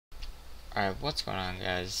Alright, what's going on,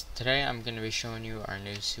 guys? Today I'm going to be showing you our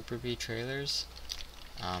new Super B trailers,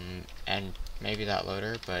 and maybe that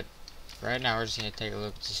loader, but right now we're just going to take a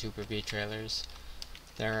look at the Super B trailers.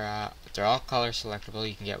 They're all color selectable.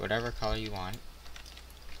 You can get whatever color you want.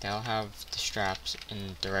 They all have the straps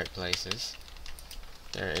in the right places.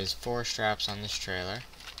 There is 4 straps on this trailer,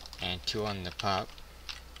 and 2 on the pup.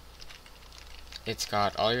 It's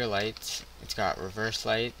got all your lights. It's got reverse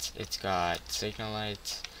lights. It's got signal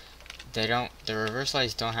lights. The reverse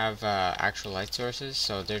lights don't have actual light sources,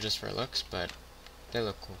 so they're just for looks, but they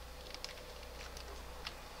look cool.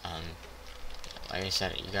 Like I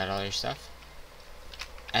said, you got all your stuff.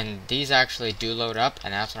 And these actually do load up,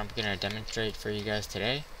 and that's what I'm going to demonstrate for you guys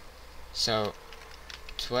today. So,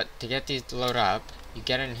 to get these to load up, you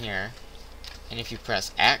get in here, and if you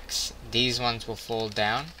press X, these ones will fold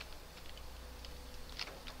down.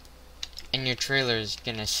 And your trailer is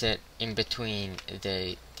going to sit in between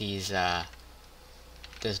this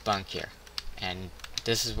bunk here, and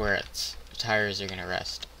this is where its tires are going to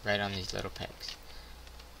rest, right on these little pegs.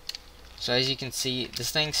 So as you can see, this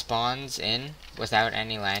thing spawns in without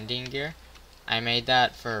any landing gear. I made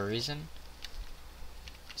that for a reason.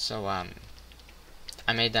 So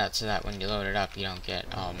I made that so that when you load it up, you don't get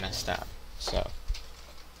all messed up. So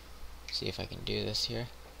see if I can do this here.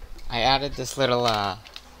 I added this little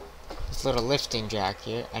lifting jack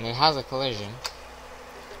here, and it has a collision.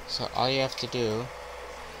 So all you have to do,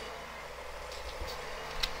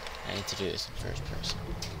 I need to do this in first person.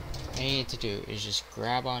 All you need to do is just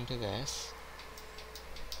grab onto this,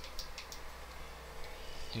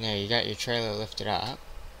 and there you got your trailer lifted up.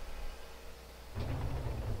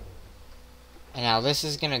 And now this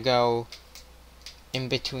is gonna go in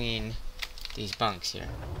between these bunks here.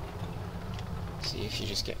 See if you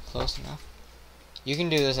just get close enough. You can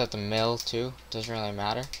do this at the mill too, doesn't really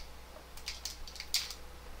matter.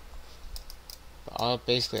 But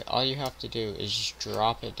basically all you have to do is just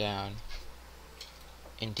drop it down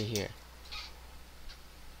into here.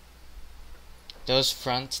 Those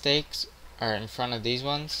front stakes are in front of these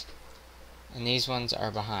ones, and these ones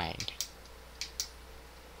are behind.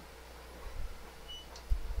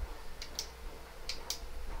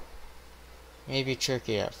 Maybe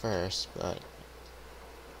tricky at first, but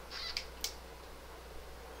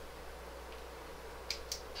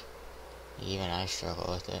even I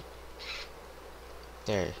struggle with it.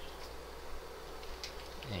 There.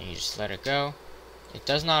 And then you just let it go. It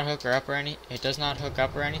does not hook up or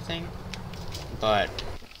anything, but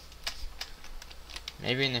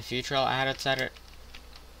maybe in the future I'll add it so that it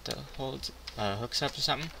hooks up to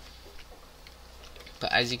something.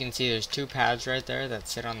 But as you can see, there's 2 pads right there that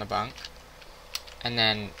sit on the bunk, and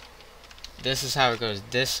then this is how it goes.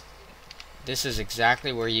 This is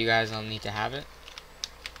exactly where you guys will need to have it,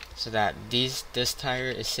 so that this tire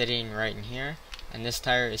is sitting right in here, and this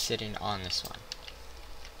tire is sitting on this one.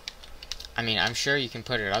 I mean, I'm sure you can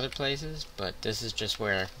put it other places, but this is just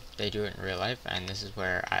where they do it in real life, and this is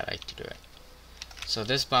where I like to do it. So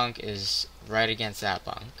this bunk is right against that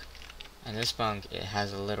bunk, and this bunk, it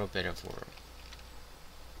has a little bit of room.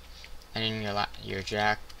 And in your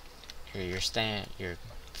jack, or your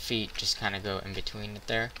feet just kind of go in between it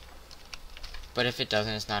there. But if it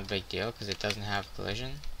doesn't, it's not a big deal because it doesn't have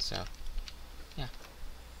collision. So yeah,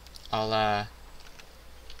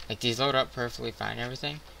 like these load up perfectly fine and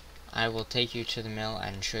everything. I will take you to the mill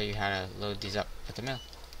and show you how to load these up at the mill.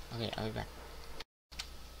 Okay, I'll be back.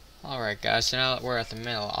 Alright guys, so now that we're at the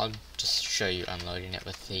mill, I'll just show you unloading it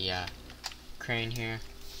with the crane here.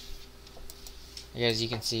 As you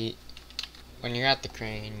can see, when you're at the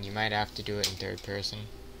crane, you might have to do it in third person.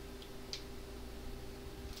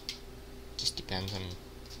 Just depends on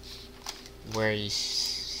where you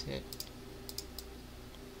sit.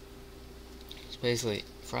 So basically,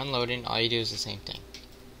 for unloading, all you do is the same thing.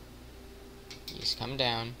 You just come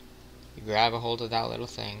down, you grab a hold of that little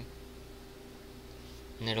thing,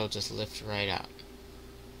 and it'll just lift right up.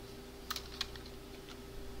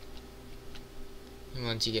 And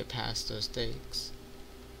once you get past those stakes,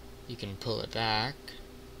 you can pull it back,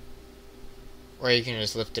 or you can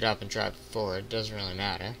just lift it up and drive it forward. Doesn't really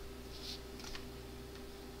matter.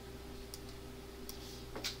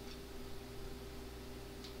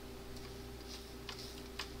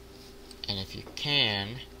 And if you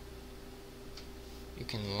can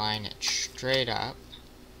line it straight up,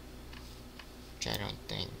 which I don't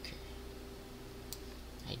think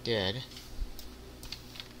I did.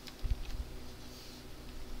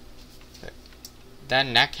 But that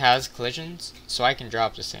neck has collisions, so I can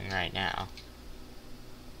drop this thing right now.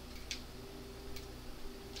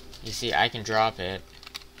 You see, I can drop it,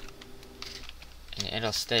 and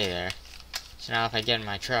it'll stay there. So now if I get in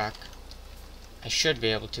my truck, I should be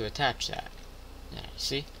able to attach that. Yeah,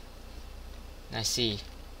 see? And I see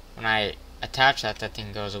when I attach that, that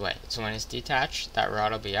thing goes away. So when it's detached, that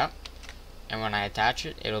rod will be up, and when I attach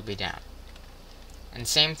it, it'll be down. And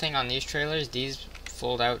same thing on these trailers, these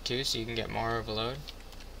fold out too, so you can get more of a load.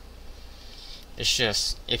 It's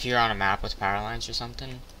just, if you're on a map with power lines or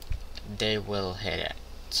something, they will hit it.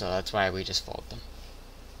 So that's why we just fold them.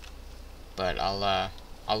 But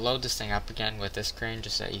I'll load this thing up again with this crane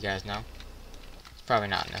just so you guys know. It's probably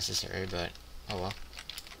not necessary, but oh well.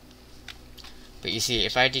 But you see,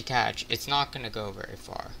 if I detach, it's not going to go very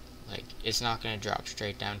far. Like, it's not going to drop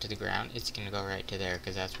straight down to the ground. It's going to go right to there,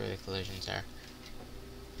 because that's where the collisions are.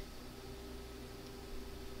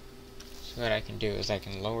 So what I can do is I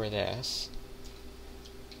can lower this,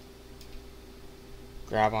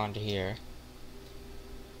 grab onto here,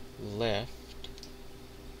 lift.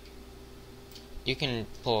 You can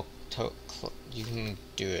pull, you can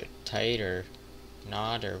do it tight or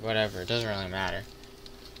not or whatever. It doesn't really matter.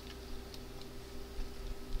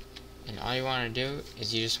 And all you want to do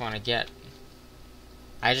is you just want to get,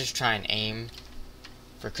 I just try and aim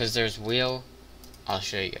for, because there's wheel, I'll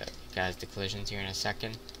show you guys the collisions here in a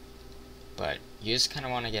second, but you just kind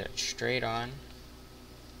of want to get it straight on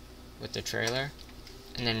with the trailer,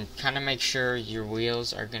 and then kind of make sure your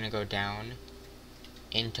wheels are going to go down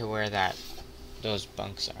into where those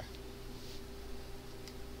bunks are.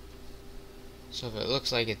 So if it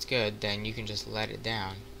looks like it's good, then you can just let it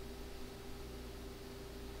down.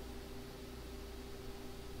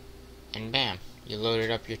 And bam, you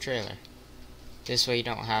loaded up your trailer. This way you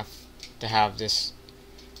don't have to have this.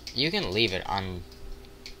 You can leave it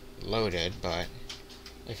unloaded, but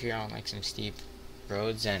if you're on like some steep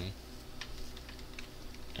roads and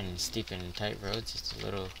steep and tight roads, it's a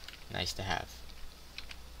little nice to have.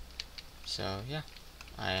 So yeah,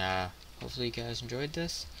 I hopefully you guys enjoyed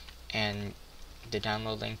this, and the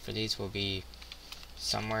download link for these will be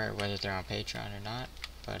somewhere, whether they're on Patreon or not.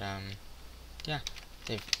 But yeah.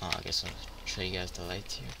 I guess I'll show you guys the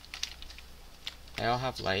lights here. They all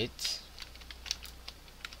have lights.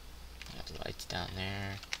 I have the lights down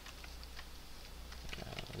there.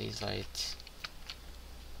 These lights.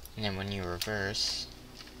 And then when you reverse,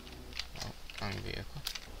 wrong vehicle.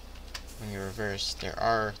 When you reverse, there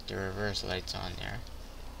are the reverse lights on there.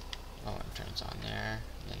 That one turns on there,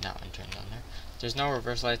 and then that one turns on there. There's no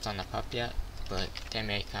reverse lights on the pup yet, but they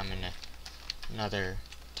may come in another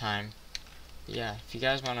time. Yeah, if you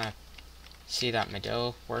guys want to see that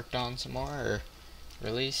Medill worked on some more or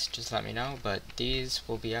released, just let me know. But these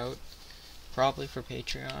will be out probably for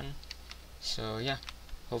Patreon. So yeah,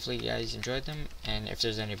 hopefully you guys enjoyed them, and if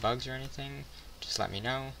there's any bugs or anything, just let me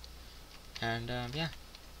know. And yeah,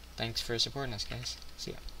 thanks for supporting us, guys.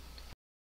 See ya.